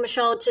I don't know,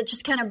 Michelle, to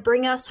just kind of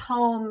bring us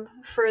home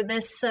for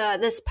this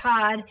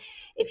pod,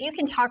 if you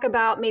can talk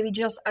about maybe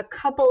just a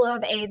couple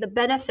of the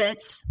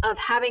benefits of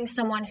having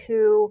someone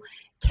who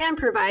can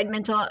provide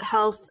mental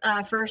health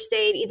first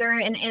aid, either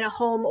in a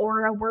home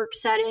or a work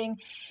setting.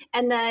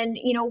 And then,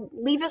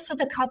 leave us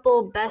with a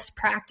couple best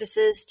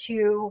practices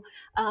to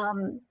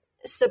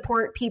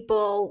support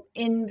people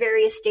in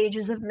various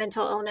stages of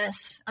mental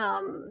illness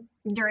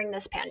during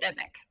this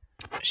pandemic.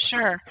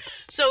 Sure.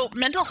 So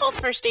mental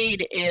health first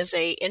aid is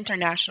a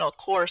international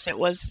course. It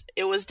was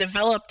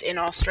developed in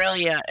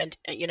Australia and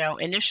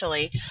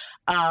initially,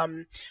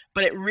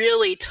 but it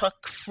really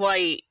took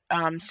flight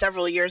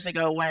several years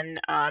ago when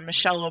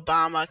Michelle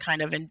Obama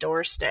kind of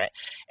endorsed it.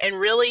 And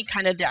really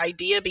kind of the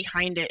idea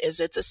behind it is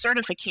it's a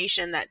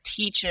certification that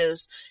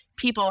teaches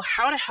people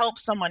how to help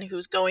someone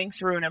who's going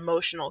through an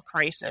emotional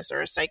crisis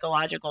or a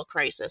psychological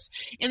crisis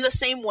in the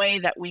same way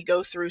that we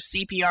go through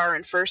CPR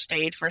and first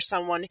aid for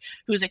someone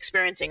who's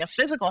experiencing a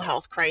physical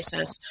health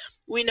crisis.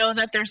 We know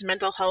that there's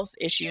mental health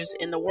issues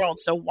in the world.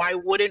 So why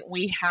wouldn't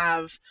we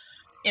have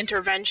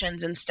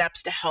interventions and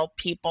steps to help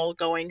people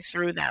going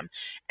through them?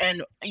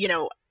 And,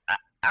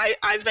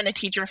 I've been a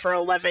teacher for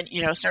 11,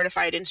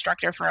 certified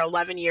instructor for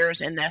 11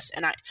 years in this.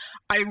 And I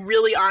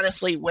really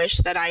honestly wish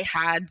that I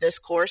had this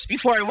course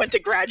before I went to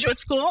graduate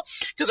school,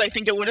 because I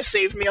think it would have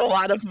saved me a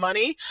lot of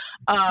money.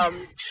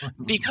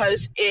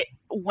 Because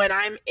when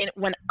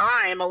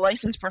I'm a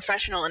licensed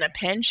professional in a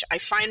pinch, I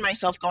find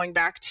myself going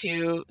back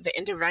to the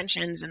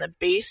interventions and the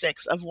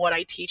basics of what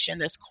I teach in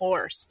this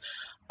course.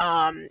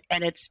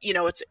 And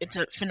it's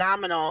a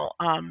phenomenal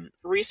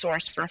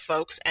resource for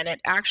folks. And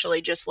it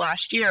actually just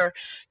last year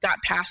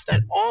got passed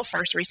that all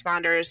first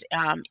responders,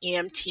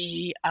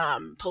 EMT,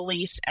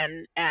 police,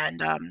 and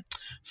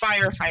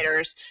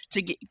firefighters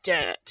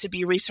to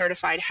be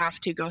recertified have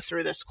to go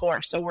through this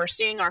course. So we're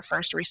seeing our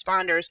first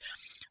responders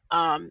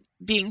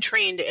being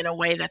trained in a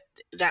way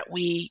that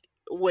we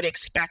would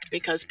expect,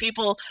 because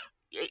people,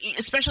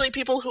 especially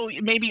people who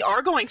maybe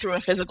are going through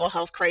a physical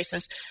health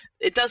crisis,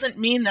 it doesn't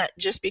mean that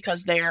just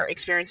because they're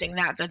experiencing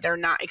that they're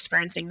not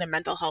experiencing the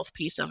mental health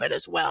piece of it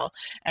as well.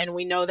 And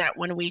we know that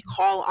when we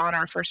call on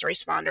our first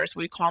responders,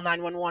 we call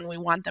 911, we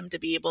want them to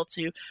be able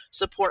to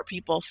support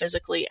people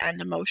physically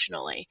and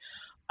emotionally.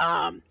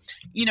 As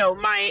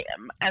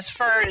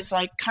far as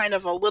like kind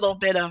of a little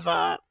bit of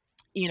a,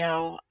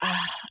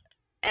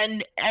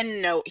 end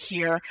note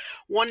here.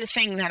 One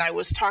thing that I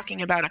was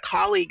talking about a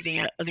colleague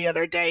the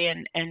other day,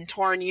 and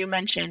Torrin, you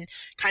mentioned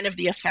kind of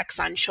the effects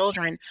on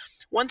children.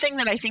 One thing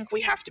that I think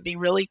we have to be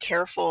really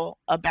careful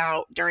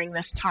about during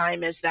this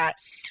time is that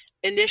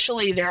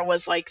initially there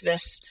was like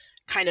this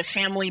kind of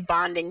family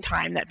bonding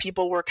time that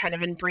people were kind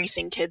of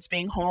embracing kids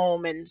being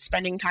home and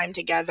spending time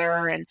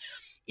together, and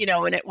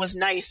and it was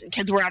nice, and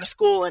kids were out of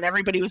school and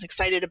everybody was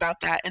excited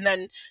about that. And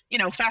then,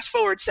 fast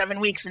forward 7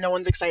 weeks and no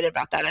one's excited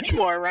about that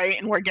anymore, right?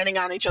 And we're getting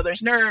on each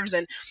other's nerves,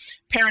 and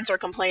parents are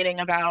complaining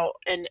about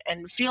and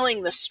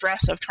feeling the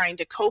stress of trying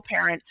to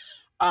co-parent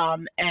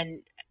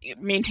and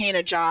maintain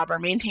a job, or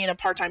maintain a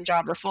part-time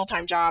job or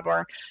full-time job,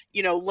 or,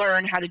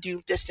 learn how to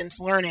do distance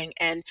learning.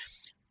 And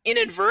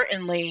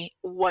inadvertently,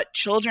 what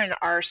children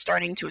are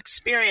starting to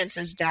experience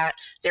is that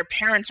their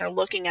parents are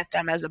looking at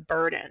them as a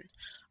burden.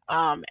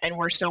 And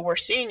we're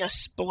seeing a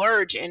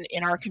splurge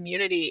in our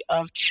community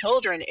of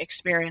children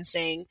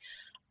experiencing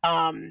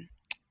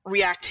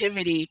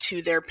reactivity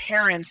to their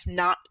parents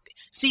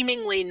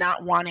seemingly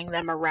not wanting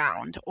them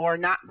around, or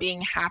not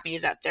being happy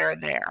that they're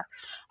there.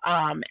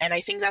 And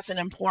I think that's an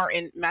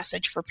important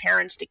message for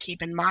parents to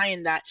keep in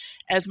mind, that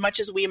as much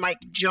as we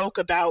might joke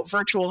about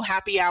virtual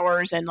happy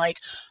hours and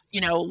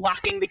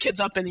locking the kids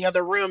up in the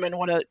other room, and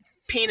what a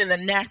pain in the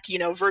neck,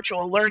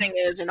 virtual learning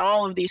is, and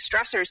all of these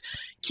stressors,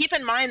 keep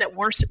in mind that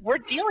we're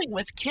dealing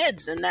with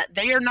kids, and that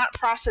they are not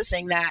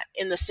processing that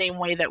in the same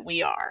way that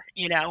we are,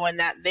 and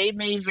that they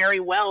may very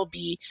well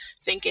be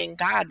thinking,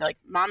 God, like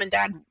mom and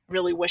dad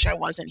really wish I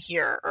wasn't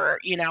here, or,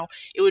 it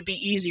would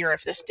be easier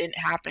if this didn't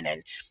happen.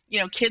 And,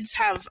 kids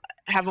have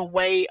a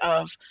way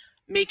of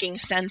making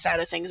sense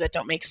out of things that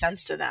don't make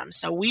sense to them.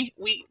 So we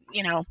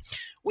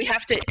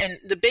have to, and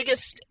the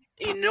biggest,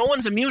 no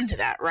one's immune to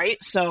that,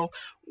 right? So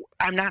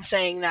I'm not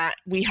saying that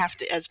we have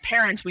to, as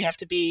parents, we have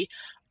to be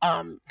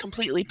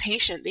completely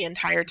patient the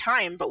entire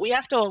time, but we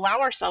have to allow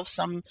ourselves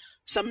some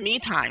me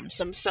time,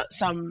 some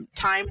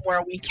time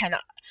where we can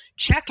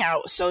check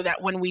out, so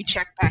that when we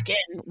check back in,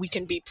 we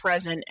can be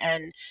present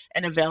and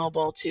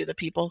available to the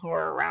people who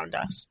are around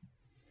us.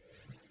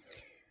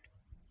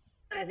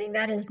 I think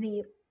that is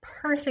the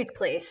perfect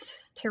place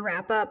to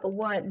wrap up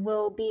what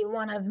will be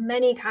one of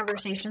many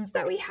conversations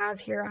that we have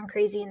here on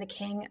Crazy and the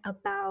King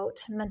about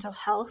mental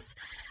health.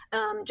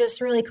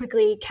 Just really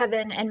quickly,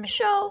 Kevin and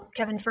Michelle.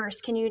 Kevin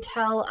first, can you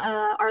tell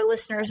our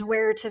listeners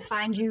where to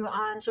find you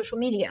on social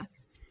media?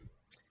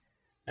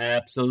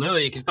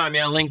 Absolutely. You can find me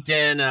on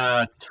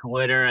LinkedIn,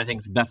 Twitter. I think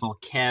it's Bethel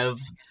Kev.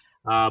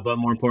 But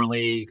more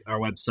importantly, our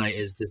website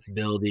is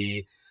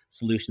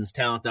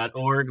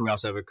disabilitysolutionstalent.org. We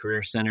also have a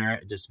career center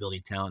at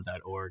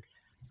disabilitytalent.org.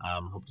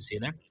 Hope to see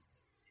you there.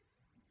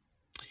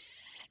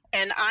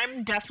 And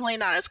I'm definitely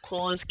not as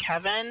cool as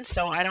Kevin,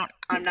 so I'm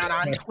not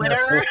on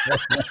Twitter.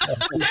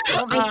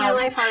 Don't make my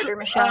life harder,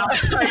 Michelle.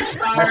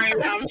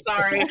 I'm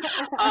sorry.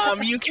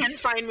 You can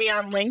find me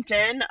on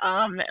LinkedIn.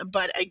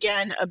 But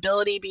again,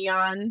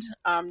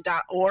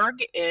 AbilityBeyond.org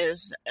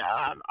is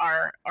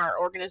our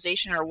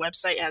organization. Our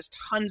website has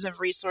tons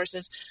of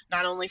resources,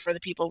 not only for the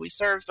people we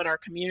serve, but our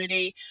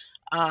community.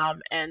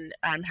 And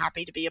I'm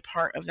happy to be a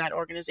part of that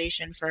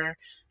organization for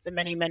the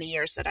many, many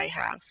years that I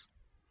have.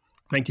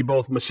 Thank you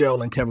both,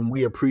 Michelle and Kevin.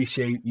 We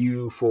appreciate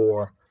you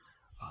for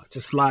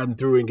just sliding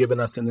through and giving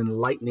us an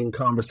enlightening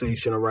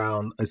conversation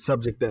around a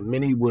subject that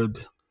many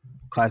would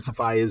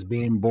classify as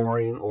being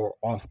boring or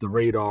off the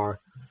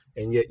radar,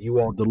 and yet you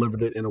all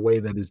delivered it in a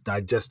way that is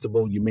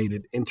digestible. You made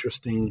it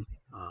interesting,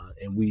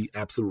 and we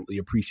absolutely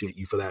appreciate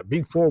you for that.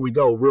 Before we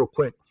go, real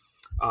quick,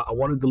 I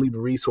wanted to leave a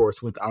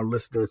resource with our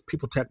listeners.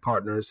 People Tech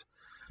Partners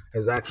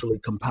has actually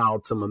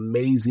compiled some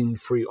amazing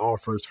free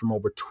offers from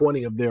over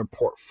 20 of their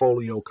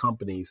portfolio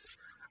companies,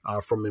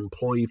 from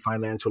employee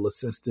financial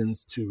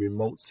assistance to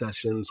remote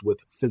sessions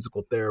with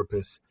physical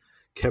therapists.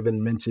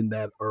 Kevin mentioned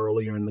that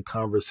earlier in the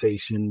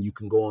conversation. You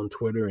can go on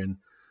Twitter and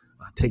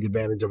take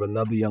advantage of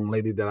another young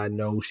lady that I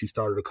know. She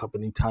started a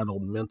company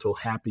titled Mental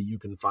Happy. You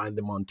can find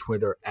them on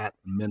Twitter at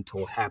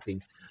Mental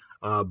Happy.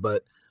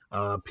 But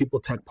People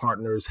Tech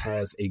Partners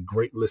has a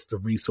great list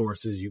of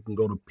resources. You can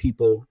go to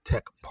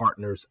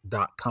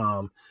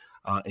peopletechpartners.com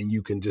and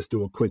you can just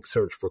do a quick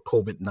search for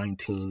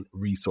COVID-19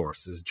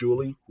 resources.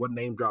 Julie, what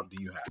name drop do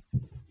you have?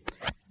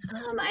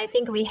 I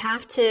think we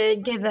have to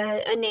give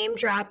a name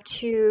drop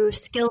to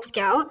Skill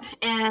Scout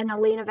and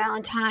Elena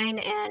Valentine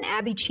and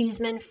Abby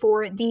Cheeseman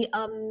for the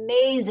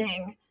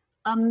amazing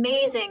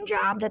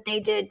job that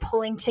they did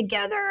pulling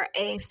together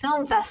a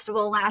film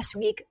festival last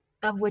week,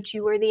 of which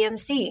you were the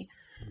MC.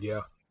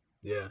 Yeah.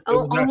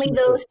 Only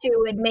those two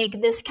would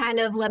make this kind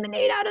of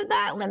lemonade out of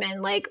that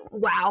lemon. Like,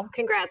 wow,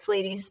 congrats,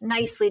 ladies.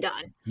 Nicely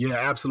done. Yeah,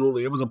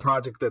 absolutely. It was a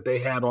project that they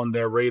had on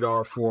their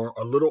radar for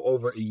a little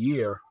over a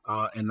year.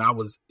 And I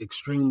was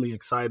extremely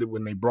excited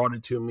when they brought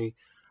it to me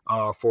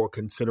for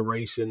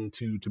consideration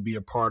to be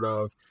a part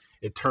of.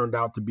 It turned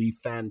out to be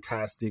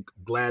fantastic.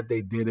 Glad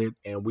they did it.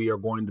 And we are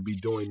going to be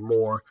doing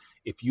more.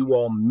 If you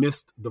all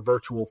missed the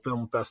virtual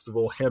film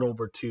festival, head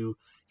over to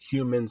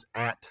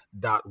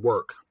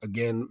humansact.work.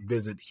 Again,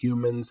 visit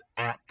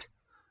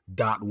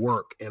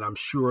humansact.work. And I'm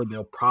sure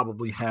they'll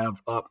probably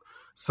have up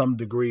some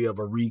degree of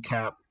a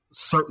recap.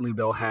 Certainly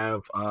they'll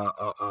have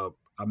a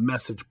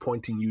message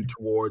pointing you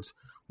towards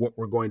what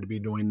we're going to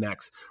be doing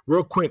next.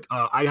 Real quick,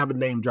 I have a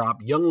name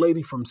drop. Young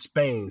lady from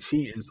Spain.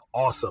 She is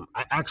awesome.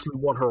 I actually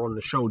want her on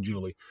the show,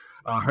 Julie.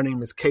 Her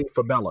name is Kate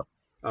Fabella.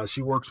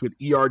 She works with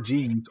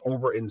ERGs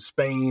over in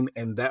Spain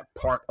and that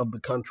part of the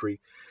country.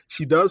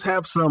 She does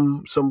have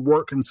some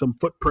work and some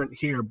footprint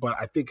here, but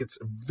I think it's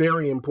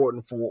very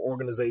important for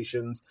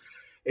organizations,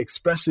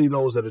 especially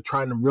those that are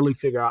trying to really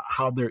figure out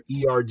how their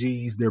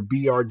ERGs, their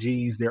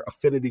BRGs, their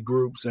affinity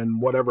groups,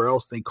 and whatever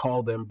else they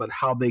call them, but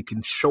how they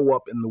can show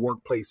up in the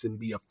workplace and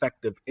be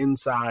effective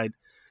inside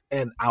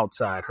and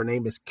outside. Her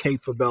name is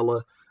Kate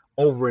Fabella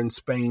over in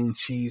Spain.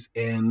 She's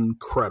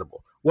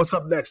incredible. What's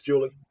up next,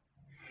 Julie?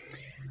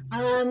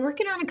 I'm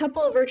working on a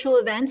couple of virtual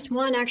events,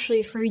 one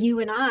actually for you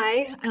and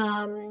I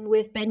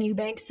with Ben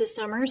Eubanks this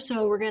summer.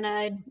 So we're going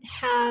to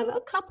have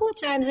a couple of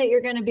times that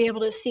you're going to be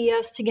able to see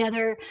us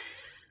together.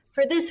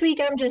 For this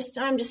week, I'm just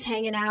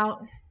hanging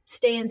out,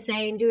 staying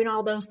sane, doing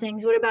all those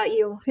things. What about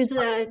you?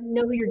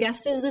 Know who your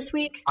guest is this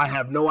week? I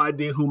have no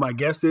idea who my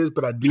guest is,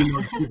 but I do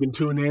know you can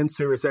tune in,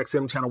 Sirius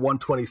XM channel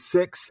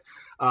 126,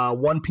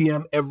 1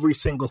 p.m. every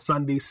single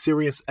Sunday,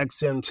 Sirius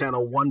XM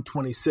channel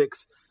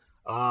 126.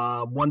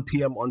 1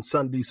 p.m. on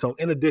Sunday. So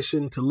in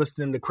addition to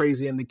listening to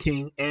Crazy and the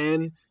King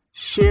and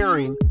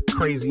sharing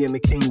Crazy and the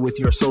King with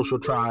your social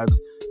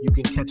tribes, you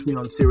can catch me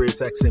on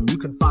Sirius XM. You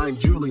can find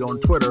Julie on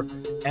Twitter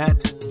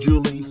at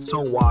Julie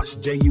Sowash,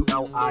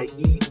 JuliesOwash.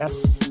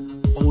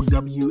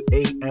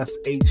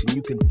 And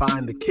you can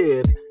find the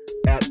kid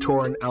at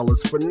Torrin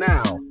Ellis. For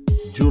now,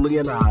 Julie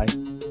and I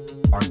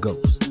are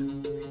ghosts.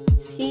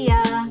 See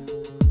ya.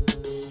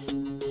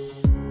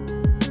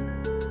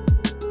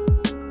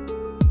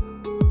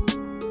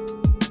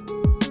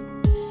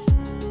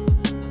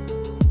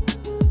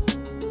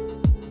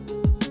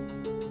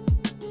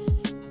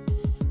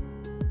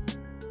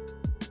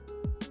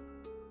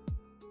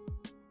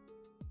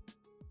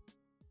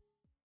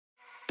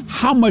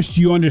 How much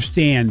do you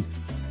understand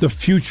the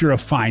future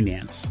of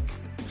finance?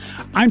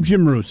 I'm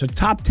Jim Roos, a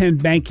top 10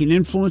 banking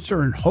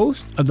influencer and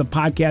host of the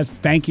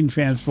podcast Banking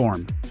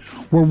Transformed,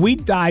 where we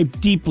dive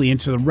deeply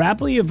into the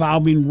rapidly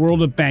evolving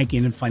world of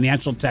banking and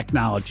financial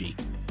technology.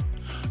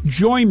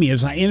 Join me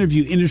as I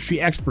interview industry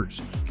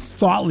experts,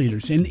 thought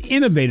leaders, and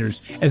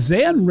innovators as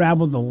they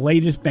unravel the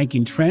latest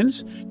banking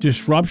trends,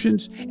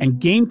 disruptions, and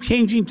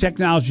game-changing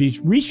technologies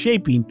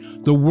reshaping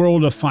the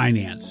world of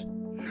finance.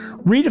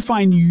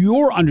 Redefine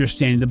your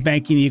understanding of the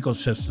banking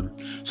ecosystem.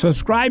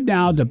 Subscribe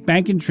now to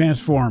Banking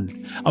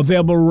Transformed,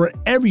 available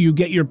wherever you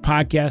get your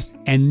podcasts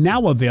and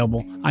now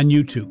available on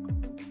YouTube.